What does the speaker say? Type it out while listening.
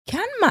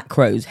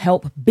macros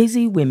help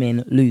busy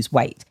women lose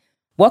weight?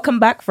 Welcome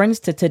back, friends,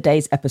 to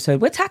today's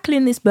episode. We're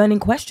tackling this burning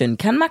question.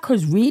 Can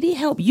macros really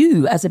help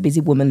you as a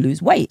busy woman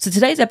lose weight? So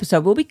today's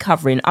episode, we'll be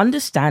covering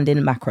understanding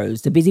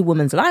macros, the busy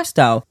woman's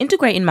lifestyle,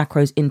 integrating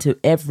macros into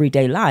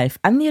everyday life,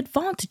 and the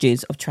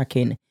advantages of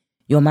tracking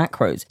your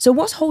macros. So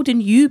what's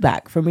holding you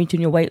back from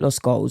reaching your weight loss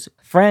goals?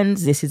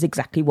 Friends, this is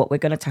exactly what we're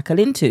going to tackle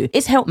into.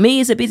 It's helped me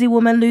as a busy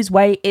woman lose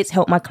weight. It's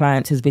helped my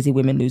clients as busy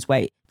women lose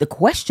weight. The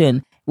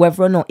question,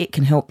 whether or not it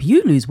can help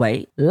you lose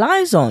weight,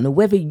 lies on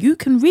whether you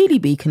can really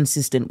be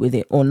consistent with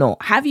it or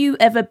not. Have you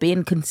ever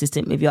been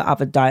consistent with your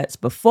other diets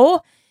before?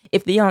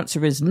 If the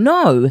answer is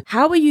no,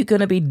 how are you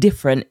going to be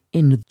different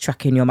in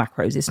tracking your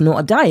macros? It's not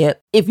a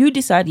diet. If you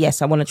decide,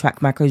 yes, I want to track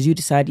macros, you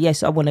decide,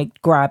 yes, I want to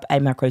grab a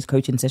macros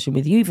coaching session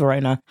with you,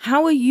 Verona,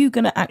 how are you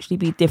going to actually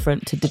be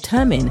different to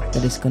determine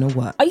that it's going to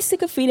work? Are you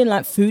sick of feeling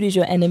like food is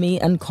your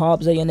enemy and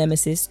carbs are your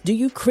nemesis? Do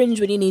you cringe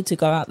when you need to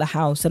go out the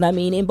house? And I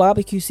mean, in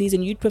barbecue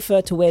season, you'd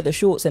prefer to wear the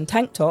shorts and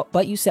tank top,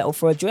 but you settle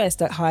for a dress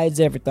that hides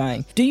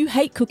everything. Do you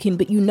hate cooking,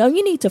 but you know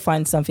you need to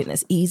find something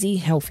that's easy,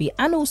 healthy,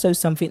 and also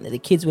something that the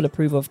kids will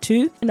approve of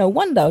too? No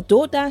wonder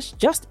DoorDash,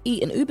 Just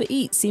Eat, and Uber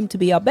Eats seem to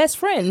be our best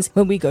friends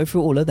when we go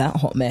through all of that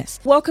hot mess.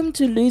 Welcome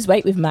to Lose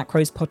Weight with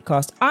Macros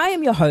podcast. I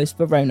am your host,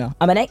 Verona.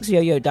 I'm an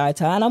ex-yo-yo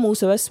dieter and I'm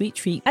also a sweet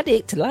treat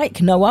addict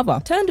like no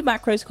other. Turned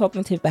macros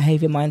cognitive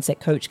behavior mindset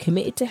coach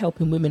committed to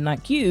helping women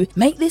like you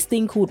make this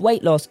thing called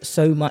weight loss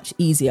so much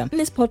easier. In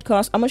this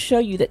podcast, I'm going to show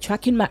you that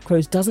tracking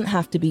macros doesn't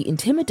have to be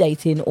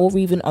intimidating or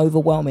even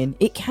overwhelming.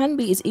 It can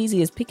be as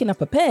easy as picking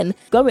up a pen,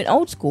 going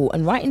old school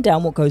and writing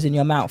down what goes in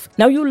your mouth.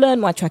 Now you'll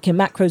learn why tracking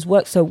macros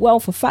works so well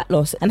for fat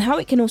loss and how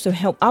it can also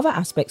help other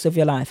aspects of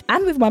your life.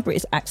 And with my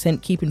British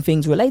accent keeping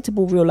things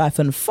relatable, real life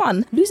and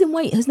fun, losing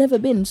weight has never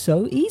been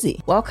so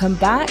easy. Welcome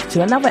back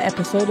to another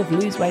episode of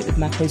Lose Weight with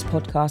Macros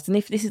podcast. And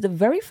if this is the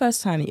very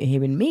first time that you're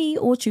hearing me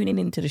or tuning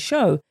into the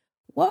show,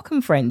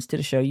 welcome friends to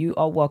the show. You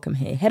are welcome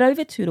here. Head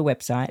over to the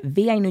website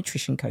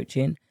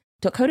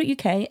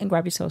vanutritioncoaching.co.uk and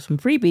grab yourself some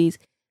freebies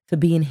for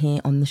being here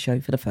on the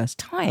show for the first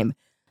time.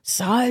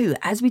 So,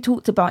 as we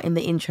talked about in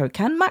the intro,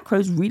 can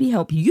macros really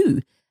help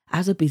you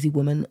as a busy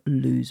woman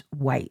lose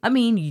weight? I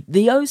mean,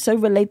 the oh so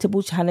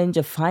relatable challenge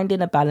of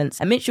finding a balance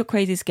amidst your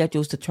crazy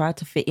schedules to try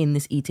to fit in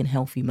this eating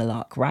healthy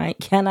malark, right?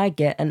 Can I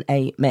get an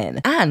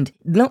amen? And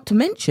not to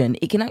mention,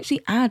 it can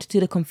actually add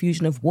to the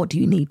confusion of what do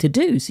you need to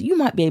do. So you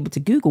might be able to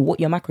Google what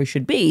your macro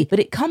should be, but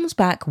it comes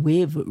back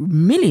with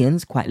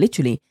millions, quite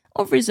literally,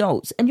 of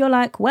results. And you're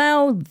like,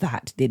 well,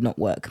 that did not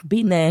work.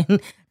 Been there,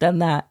 done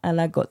that, and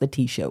I got the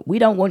t-shirt. We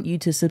don't want you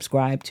to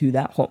subscribe to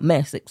that hot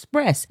mess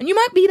express. And you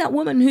might be that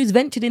woman who's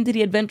ventured into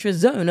the adventurous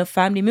zone of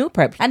family meal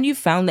prep and you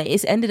found that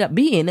it's ended up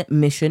being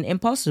mission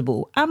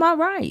impossible. Am I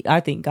right? I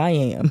think I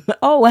am.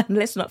 Oh, and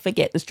let's not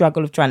forget the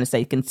struggle of trying to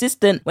stay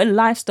consistent when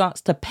life starts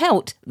to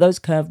pelt those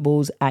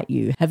curveballs at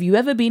you. Have you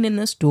ever been in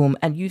the storm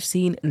and you've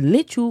seen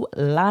literal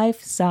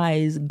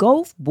life-size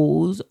golf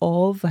balls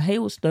of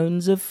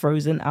hailstones of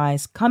frozen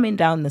ice coming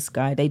down the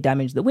sky? They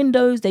damage the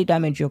windows, they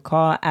damage your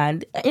car,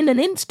 and in an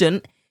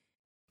instant,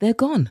 they're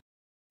gone.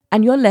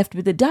 And you're left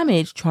with the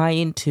damage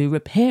trying to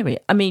repair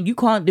it. I mean, you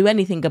can't do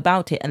anything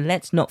about it. And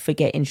let's not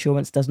forget,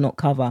 insurance does not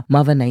cover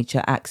Mother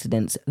Nature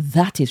accidents.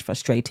 That is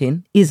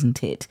frustrating,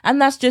 isn't it?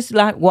 And that's just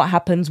like what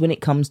happens when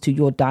it comes to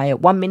your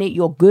diet. 1 minute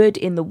you're good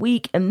in the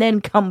week, and then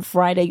come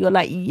Friday, you're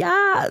like,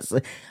 yes,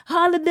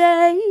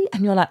 holiday.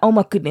 And you're like, oh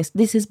my goodness,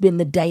 this has been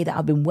the day that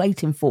I've been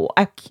waiting for.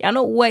 I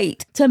cannot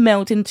wait to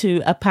melt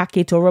into a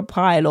packet or a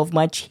pile of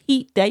my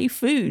cheat day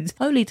foods,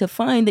 only to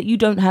find that you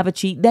don't have a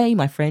cheat day,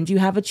 my friend. You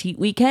have a cheat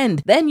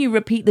weekend. Then you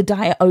repeat the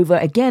diet over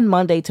again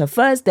Monday to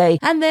Thursday,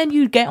 and then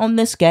you get on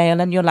the scale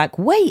and you're like,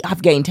 wait,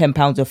 I've gained 10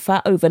 pounds of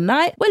fat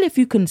overnight. Well, if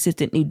you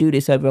consistently do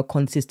this over a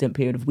consistent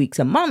period of weeks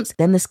and months,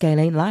 then the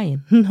scale ain't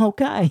lying.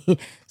 Okay.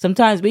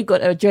 Sometimes we've got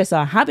to address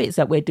our habits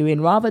that we're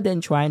doing rather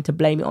than trying to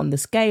blame it on the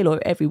scale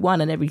or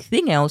everyone and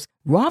everything else,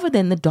 rather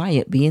than the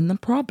diet being the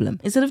problem.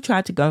 Instead of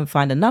trying to go and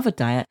find another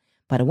diet.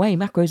 By the way,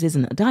 macros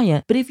isn't a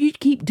diet, but if you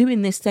keep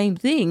doing this same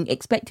thing,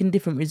 expecting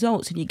different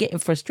results and you're getting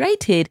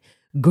frustrated,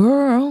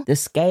 girl, the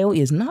scale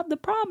is not the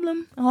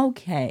problem.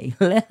 Okay,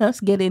 let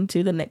us get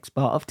into the next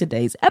part of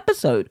today's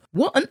episode.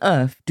 What on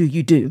earth do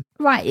you do?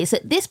 Right, it's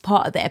at this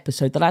part of the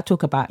episode that I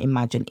talk about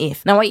Imagine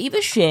If. Now, I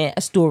either share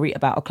a story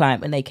about a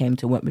client when they came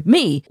to work with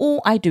me,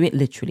 or I do it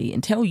literally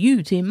and tell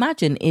you to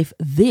imagine if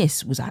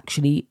this was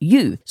actually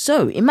you.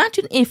 So,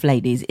 imagine if,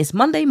 ladies, it's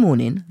Monday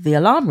morning, the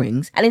alarm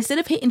rings, and instead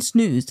of hitting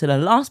snooze to the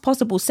last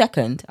possible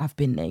second, I've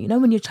been there, you know,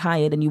 when you're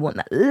tired and you want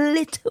that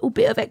little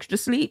bit of extra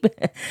sleep?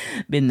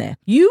 Been there.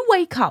 You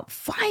wake up,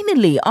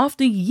 finally,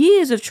 after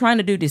years of trying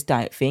to do this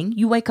diet thing,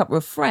 you wake up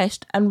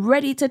refreshed and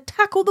ready to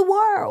tackle the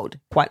world,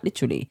 quite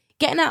literally.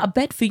 Getting out of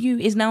bed for you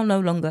is now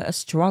no longer a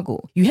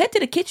struggle. You head to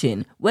the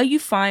kitchen where you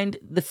find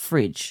the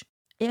fridge.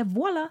 Et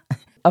voila.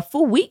 a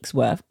full week's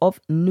worth of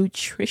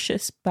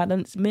nutritious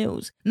balanced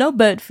meals. No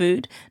bird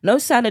food, no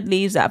salad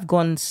leaves that have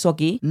gone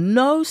soggy,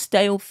 no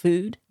stale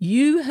food.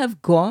 You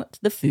have got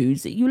the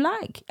foods that you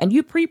like and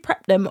you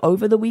pre-prep them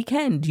over the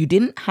weekend. You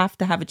didn't have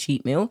to have a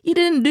cheat meal. You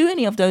didn't do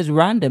any of those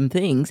random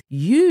things.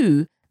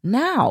 You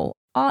now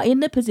are in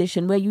the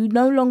position where you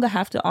no longer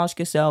have to ask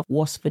yourself,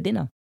 what's for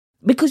dinner?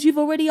 Because you've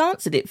already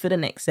answered it for the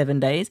next 7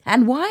 days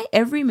and why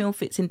every meal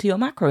fits into your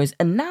macros.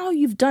 And now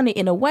you've done it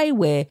in a way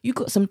where you've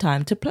got some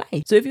time to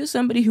play. So if you're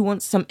somebody who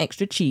wants some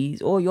extra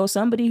cheese, or you're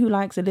somebody who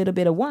likes a little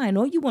bit of wine,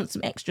 or you want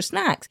some extra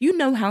snacks, you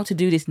know how to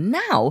do this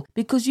now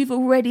because you've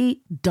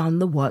already done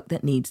the work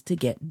that needs to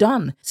get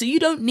done. So you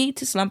don't need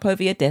to slump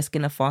over your desk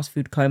in a fast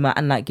food coma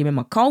and like give me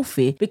my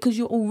coffee, because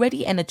you're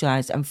already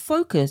energized and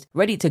focused,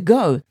 ready to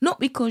go. Not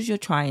because you're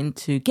trying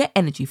to get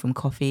energy from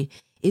coffee,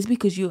 is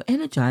because you're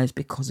energized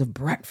because of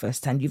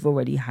breakfast and you've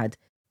already had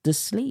the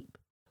sleep.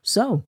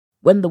 So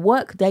when the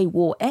workday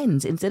war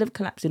ends, instead of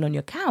collapsing on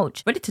your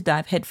couch, ready to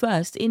dive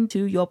headfirst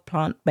into your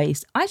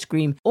plant-based ice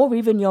cream or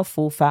even your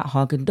full-fat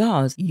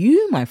Häagen-Dazs,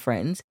 you, my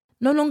friends,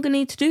 no longer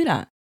need to do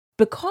that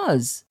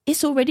because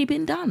it's already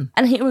been done.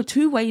 And here are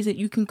 2 ways that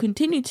you can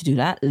continue to do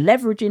that,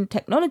 leveraging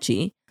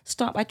technology.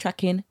 Start by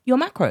tracking your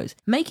macros.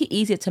 Make it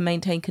easier to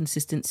maintain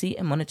consistency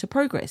and monitor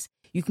progress.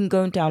 You can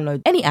go and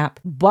download any app,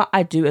 but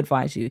I do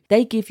advise you,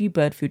 they give you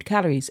bird food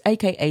calories,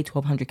 aka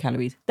 1,200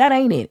 calories. That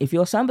ain't it. If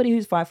you're somebody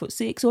who's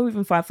 5'6" or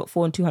even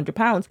 5'4" and 200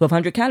 pounds,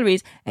 1,200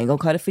 calories ain't gonna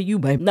cut it for you,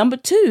 babe. Number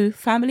 2,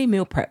 family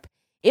meal prep.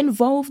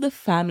 Involve the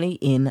family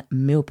in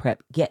meal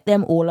prep. Get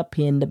them all up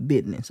in the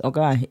business,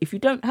 okay? If you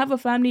don't have a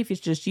family, if it's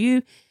just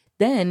you,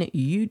 then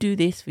you do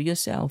this for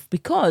yourself,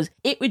 because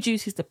it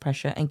reduces the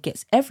pressure and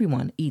gets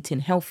everyone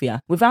eating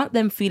healthier without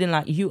them feeling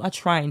like you are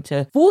trying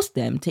to force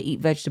them to eat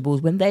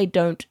vegetables when they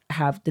don't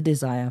have the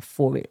desire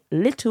for it.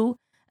 Little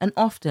and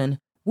often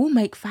will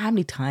make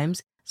family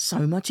times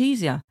so much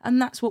easier,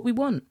 and that's what we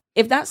want.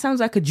 If that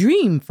sounds like a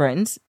dream,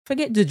 friends,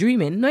 forget the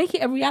dreaming, make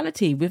it a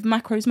reality with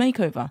Macros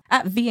Makeover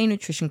at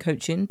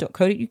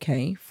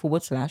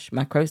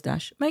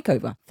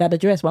vanutritioncoaching.co.uk/macros-makeover. That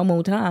address one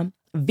more time,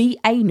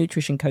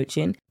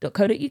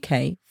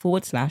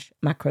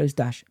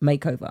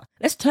 vanutritioncoaching.co.uk/macros-makeover.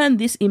 Let's turn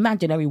this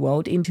imaginary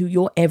world into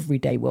your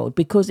everyday world,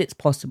 because it's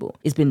possible.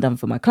 It's been done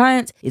for my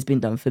clients, it's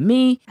been done for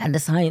me, and the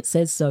science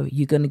says so.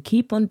 You're going to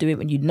keep on doing it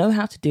when you know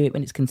how to do it,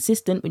 when it's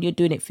consistent, when you're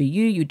doing it for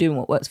you, you're doing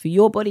what works for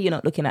your body, you're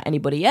not looking at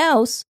anybody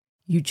else.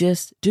 You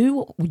just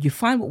do you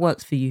find what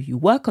works for you. You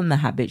work on the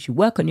habits, you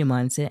work on your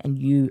mindset, and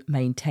you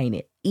maintain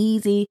it.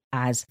 Easy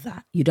as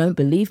that. You don't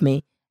believe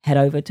me? Head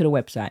over to the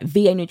website,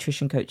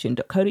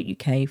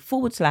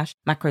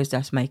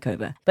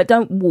 vanutritioncoaching.co.uk/macros-makeover. But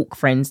don't walk,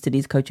 friends, to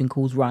these coaching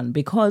calls, run,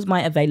 because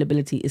my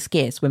availability is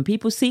scarce. When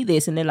people see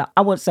this and they're like,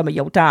 I want some of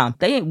your time,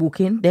 they ain't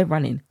walking, they're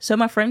running. So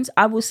my friends,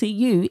 I will see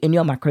you in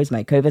your Macros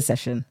Makeover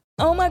session.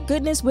 Oh my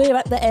goodness, we're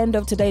at the end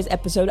of today's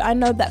episode. I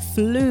know that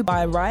flew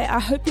by, right? I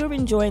hope you're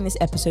enjoying this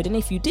episode. And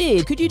if you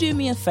did, could you do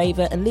me a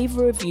favor and leave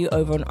a review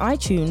over on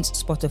iTunes,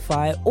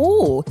 Spotify,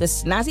 or the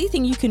snazzy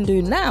thing you can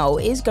do now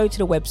is go to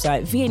the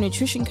website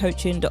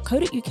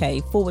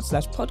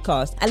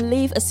vanutritioncoaching.co.uk/podcast and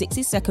leave a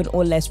 60-second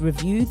or less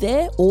review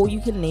there, or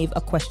you can leave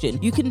a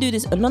question. You can do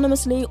this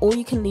anonymously, or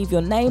you can leave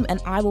your name and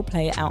I will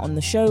play it out on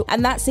the show.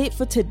 And that's it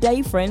for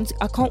today, friends.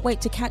 I can't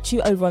wait to catch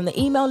you over on the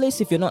email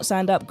list. If you're not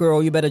signed up,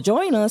 girl, you better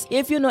join us.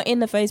 If you're not in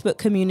the Facebook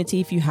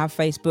community, if you have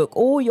Facebook,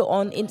 or you're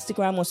on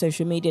Instagram or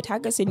social media,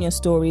 tag us in your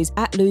stories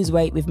at Lose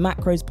Weight with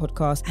Macros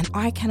Podcast, and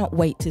I cannot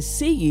wait to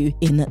see you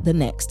in the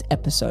next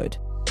episode.